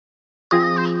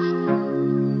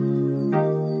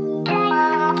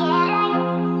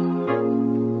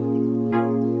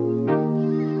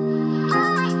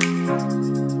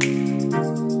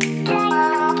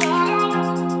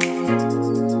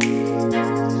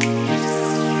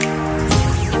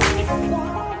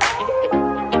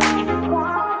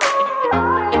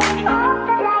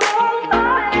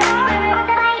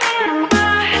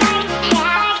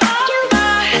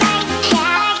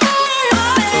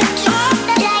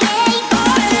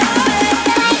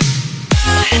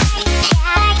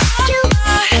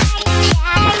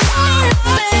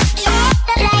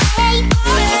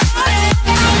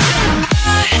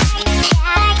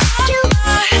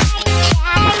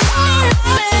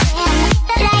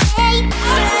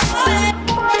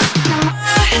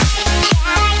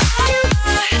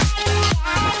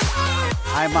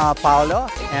Paolo,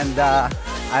 and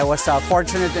I was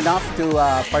fortunate enough to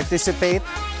participate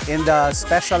in the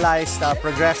specialized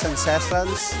progression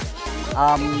sessions.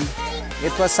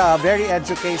 It was very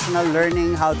educational,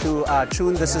 learning how to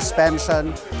tune the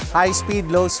suspension, high speed,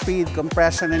 low speed,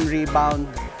 compression and rebound.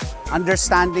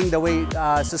 Understanding the way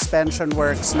suspension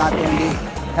works not only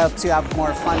helps you have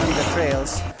more fun on the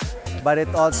trails, but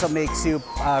it also makes you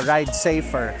ride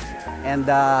safer. And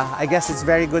I guess it's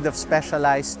very good of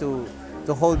Specialized to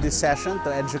hold this session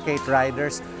to educate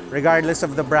riders, regardless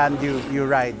of the brand you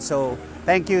ride. So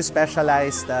thank you,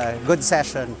 Specialized. Good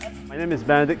session. My name is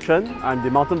Benedict Chen. I'm the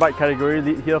mountain bike category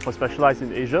lead here for Specialized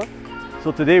in Asia.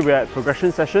 So today we're at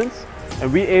progression sessions,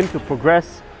 and we aim to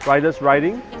progress riders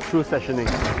riding through sessioning.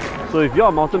 So if you're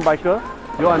a mountain biker,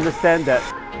 you'll understand that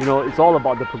it's all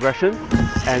about the progression,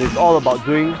 and it's all about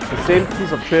doing the same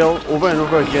piece of trail over and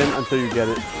over again until you get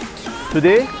it.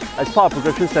 Today, as part of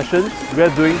progression sessions,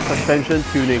 we're doing suspension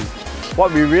tuning.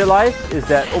 What we realized is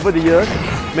that over the years,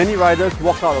 many riders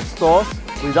walk out of stores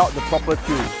without the proper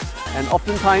tune. And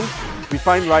oftentimes, we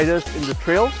find riders in the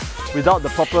trail without the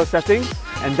proper settings,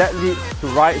 and that leads to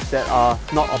rides that are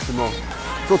not optimal.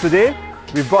 So today,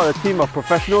 we've brought a team of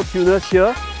professional tuners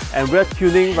here, and we're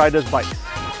tuning riders' bikes.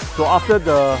 So after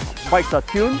the bikes are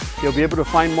tuned, they'll be able to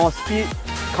find more speed,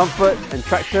 comfort and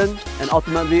traction, and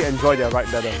ultimately enjoy their ride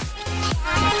better.